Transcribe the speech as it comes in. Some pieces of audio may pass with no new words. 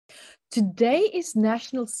Today is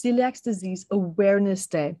National Celiac Disease Awareness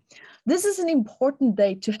Day. This is an important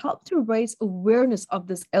day to help to raise awareness of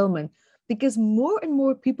this ailment because more and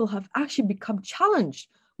more people have actually become challenged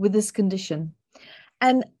with this condition.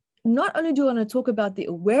 And not only do I want to talk about the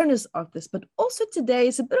awareness of this, but also today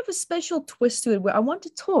is a bit of a special twist to it where I want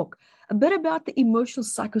to talk a bit about the emotional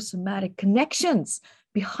psychosomatic connections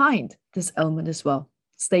behind this ailment as well.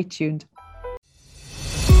 Stay tuned.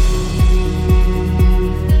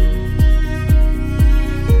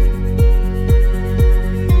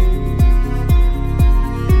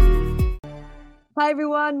 Hi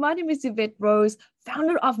everyone, my name is Yvette Rose,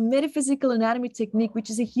 founder of Metaphysical Anatomy Technique,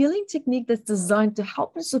 which is a healing technique that's designed to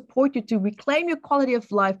help and support you to reclaim your quality of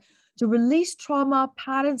life, to release trauma,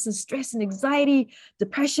 patterns and stress and anxiety,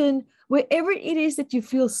 depression, wherever it is that you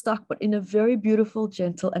feel stuck, but in a very beautiful,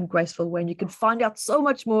 gentle and graceful way. And you can find out so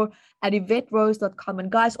much more at YvetteRose.com.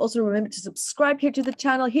 And guys, also remember to subscribe here to the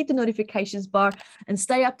channel, hit the notifications bar and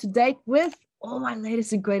stay up to date with all my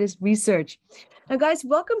latest and greatest research. Now, guys,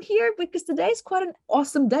 welcome here because today is quite an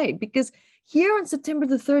awesome day because here on September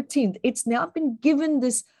the 13th, it's now been given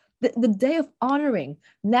the day of honoring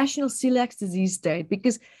National Celiac Disease Day,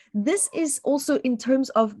 because this is also in terms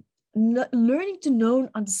of learning to know and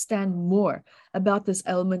understand more about this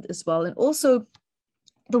ailment as well. And also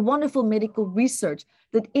the wonderful medical research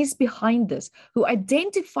that is behind this, who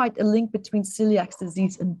identified a link between celiac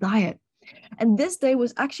disease and diet. And this day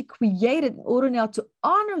was actually created in order now to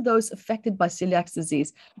honor those affected by celiac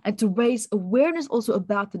disease and to raise awareness also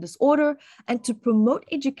about the disorder and to promote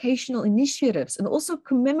educational initiatives and also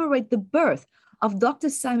commemorate the birth of Dr.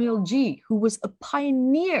 Samuel Gee, who was a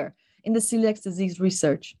pioneer in the celiac disease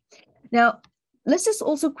research. Now, let's just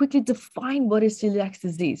also quickly define what is celiac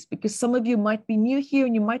disease, because some of you might be new here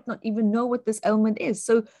and you might not even know what this ailment is.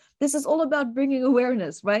 So this is all about bringing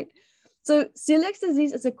awareness, right? So celiac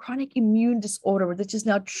disease is a chronic immune disorder that is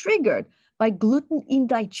now triggered by gluten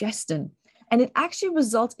indigestion, and it actually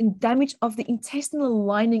results in damage of the intestinal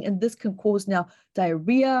lining, and this can cause now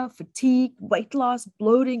diarrhea, fatigue, weight loss,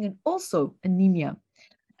 bloating, and also anemia.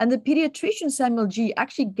 And the pediatrician Samuel Gee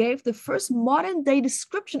actually gave the first modern day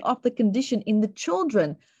description of the condition in the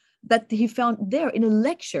children that he found there in a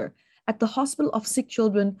lecture at the Hospital of Sick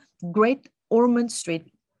Children, Great Ormond Street,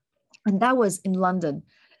 and that was in London.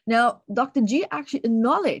 Now, Dr. Gee actually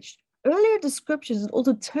acknowledged earlier descriptions and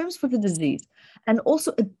also terms for the disease, and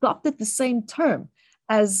also adopted the same term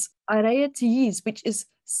as Arrhythmias, which is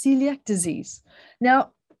celiac disease. Now,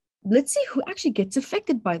 let's see who actually gets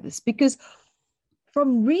affected by this, because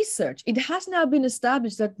from research, it has now been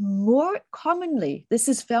established that more commonly this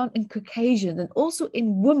is found in Caucasians and also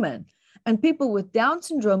in women and people with Down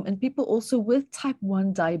syndrome and people also with type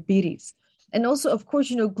 1 diabetes. And also, of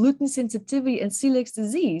course, gluten sensitivity and celiac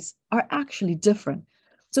disease are actually different.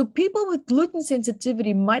 So people with gluten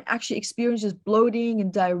sensitivity might actually experience just bloating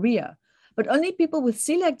and diarrhea, but only people with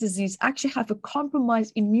celiac disease actually have a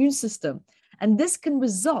compromised immune system. And this can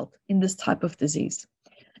result in this type of disease.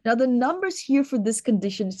 Now, the numbers here for this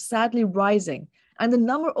condition is sadly rising. And the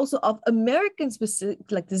number also of Americans with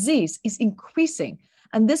celiac disease is increasing.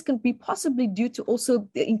 And this can be possibly due to also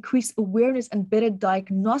the increased awareness and better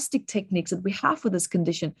diagnostic techniques that we have for this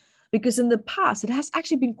condition. Because in the past, it has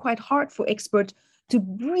actually been quite hard for experts to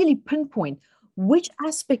really pinpoint which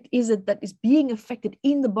aspect is it that is being affected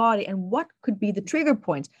in the body and what could be the trigger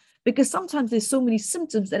points. Because sometimes there's so many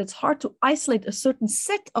symptoms that it's hard to isolate a certain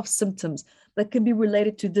set of symptoms that can be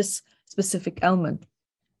related to this specific ailment.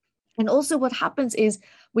 And also what happens is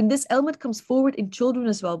when this ailment comes forward in children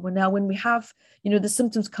as well, when we have, the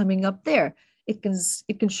symptoms coming up there, it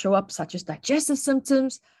can show up such as digestive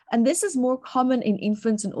symptoms. And this is more common in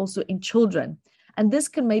infants and also in children. And this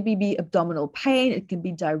can maybe be abdominal pain, it can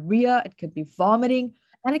be diarrhea, it can be vomiting,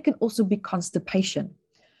 and it can also be constipation.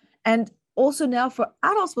 And also now for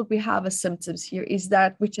adults, what we have as symptoms here is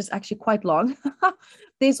that, which is actually quite long,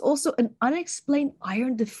 there's also an unexplained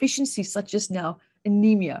iron deficiency, such as now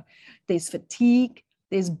anemia. There's fatigue,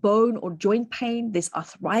 there's bone or joint pain, there's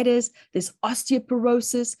arthritis, there's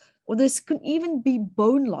osteoporosis, or this could even be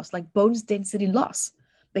bone loss, like bones density loss.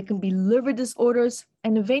 There can be liver disorders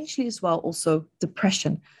and eventually as well also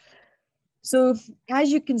depression. So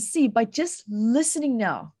as you can see, by just listening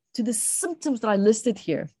now to the symptoms that I listed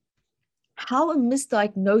here, how a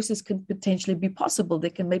misdiagnosis can potentially be possible. They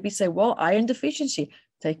can maybe say, well, iron deficiency,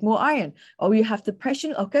 take more iron. Oh, you have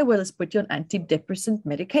depression. Okay, well, let's put you on antidepressant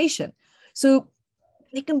medication. So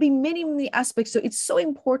there can be many, many aspects. So it's so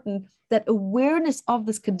important that awareness of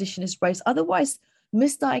this condition is raised. Otherwise,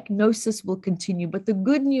 misdiagnosis will continue. But the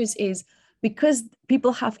good news is because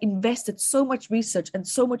people have invested so much research and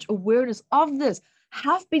so much awareness of this,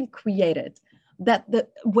 have been created, that the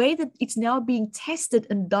way that it's now being tested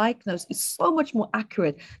and diagnosed is so much more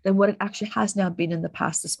accurate than what it actually has now been in the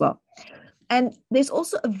past as well. And there's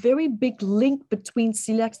also a very big link between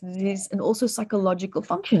celiac disease and also psychological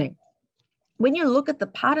functioning. When you look at the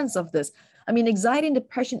patterns of this, I mean, anxiety and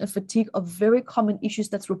depression and fatigue are very common issues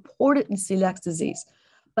that's reported in celiac disease.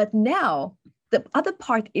 But now the other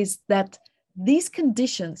part is that these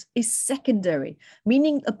conditions is secondary,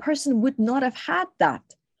 meaning a person would not have had that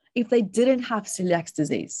if they didn't have celiac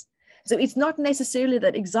disease. So it's not necessarily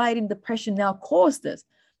that anxiety and depression now caused this.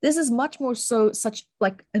 This is much more so such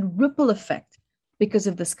like a ripple effect because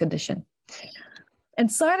of this condition.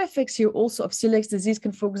 And side effects here also of celiac disease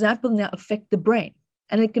can, for example, now affect the brain.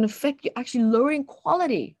 And it can affect you actually lowering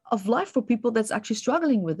quality of life for people that's actually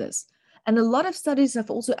struggling with this. And a lot of studies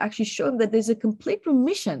have also actually shown that there's a complete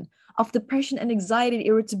remission of depression and anxiety and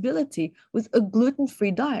irritability with a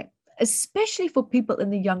gluten-free diet, especially for people in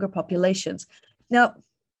the younger populations. Now,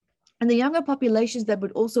 in the younger populations, that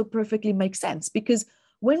would also perfectly make sense, because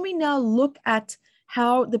when we now look at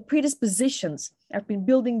how the predispositions have been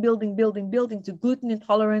building to gluten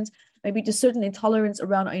intolerance, maybe to certain intolerance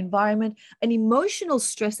around our environment, and emotional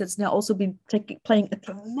stress that's now also been playing a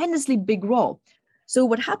tremendously big role. So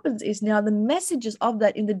what happens is now the messages of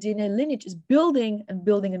that in the DNA lineage is building and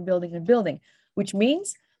building and building and building, which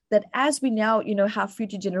means that as we now, have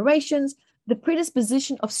future generations, the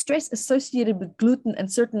predisposition of stress associated with gluten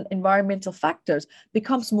and certain environmental factors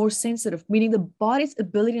becomes more sensitive, meaning the body's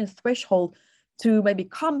ability and threshold to maybe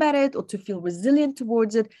combat it or to feel resilient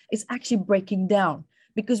towards it is actually breaking down,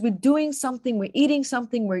 because we're doing something, we're eating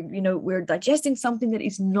something, we're digesting something that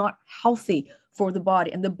is not healthy for the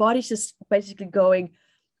body. And the body's just basically going,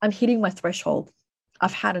 I'm hitting my threshold.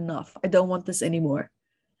 I've had enough. I don't want this anymore.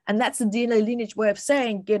 And that's the DNA lineage way of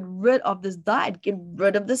saying, get rid of this diet, get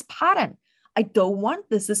rid of this pattern. I don't want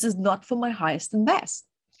this. This is not for my highest and best.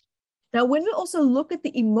 Now, when we also look at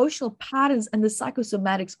the emotional patterns and the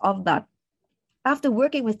psychosomatics of that, after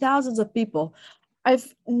working with thousands of people,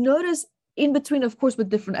 I've noticed in between, of course, with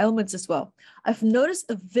different elements as well, I've noticed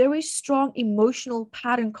a very strong emotional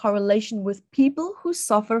pattern correlation with people who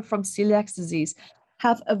suffer from celiac disease,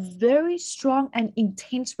 have a very strong and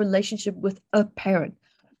intense relationship with a parent.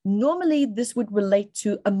 Normally, this would relate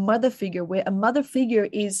to a mother figure, where a mother figure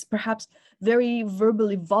is perhaps very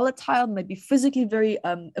verbally volatile, maybe physically very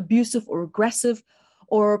abusive or aggressive,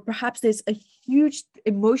 or perhaps there's a huge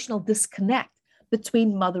emotional disconnect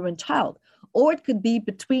between mother and child. Or it could be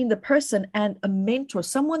between the person and a mentor,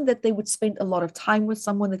 someone that they would spend a lot of time with,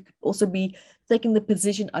 someone that could also be taking the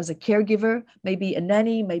position as a caregiver, maybe a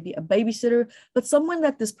nanny, maybe a babysitter, but someone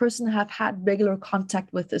that this person have had regular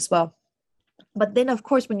contact with as well. But then, of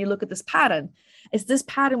course, when you look at this pattern, this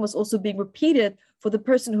pattern was also being repeated for the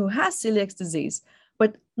person who has celiac disease.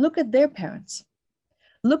 But look at their parents.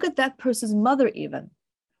 Look at that person's mother even.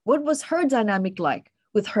 What was her dynamic like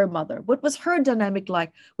with her mother? What was her dynamic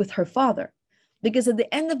like with her father? Because at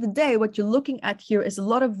the end of the day, what you're looking at here is a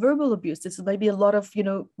lot of verbal abuse. This is maybe a lot of,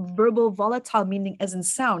 verbal volatile, meaning as in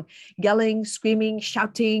sound, yelling, screaming,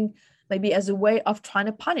 shouting, maybe as a way of trying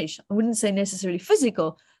to punish. I wouldn't say necessarily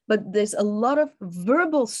physical, but there's a lot of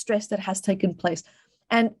verbal stress that has taken place.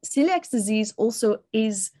 And celiac disease also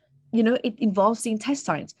is, it involves the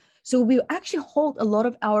intestines. So we actually hold a lot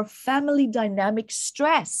of our family dynamic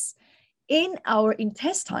stress in our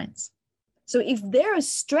intestines. So if there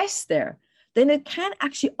is stress there, then it can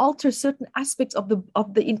actually alter certain aspects of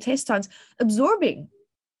the intestines, absorbing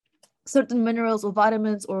certain minerals or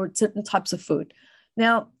vitamins or certain types of food.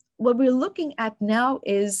 Now, what we're looking at now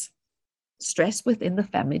is stress within the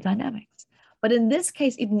family dynamics. But in this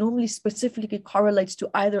case, it normally specifically correlates to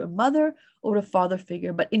either a mother or a father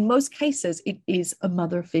figure. But in most cases, it is a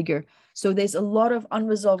mother figure. So there's a lot of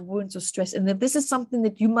unresolved wounds or stress. And if this is something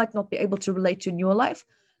that you might not be able to relate to in your life,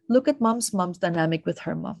 look at mom's dynamic with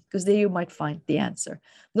her mom, because there you might find the answer.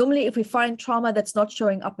 Normally, if we find trauma that's not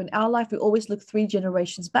showing up in our life, we always look 3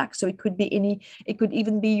 generations back. So it could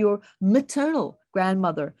even be your maternal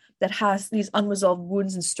grandmother that has these unresolved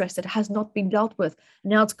wounds and stress that has not been dealt with.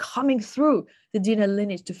 Now it's coming through the DNA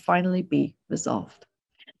lineage to finally be resolved.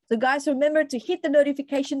 So guys, remember to hit the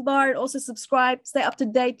notification bar and also subscribe, stay up to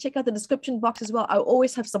date, check out the description box as well. I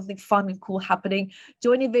always have something fun and cool happening.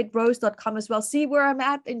 Join YvetteRose.com as well. See where I'm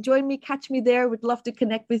at and join me, catch me there. Would love to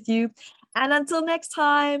connect with you. And until next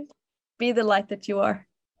time, be the light that you are.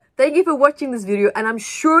 Thank you for watching this video, and I'm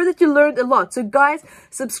sure that you learned a lot. So guys,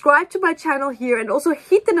 subscribe to my channel here and also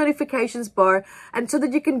hit the notifications bar, and so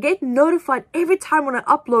that you can get notified every time when I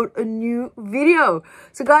upload a new video.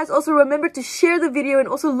 So guys, also remember to share the video and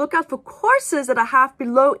also look out for courses that I have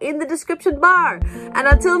below in the description bar. And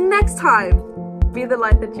until next time, be the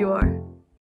light that you are.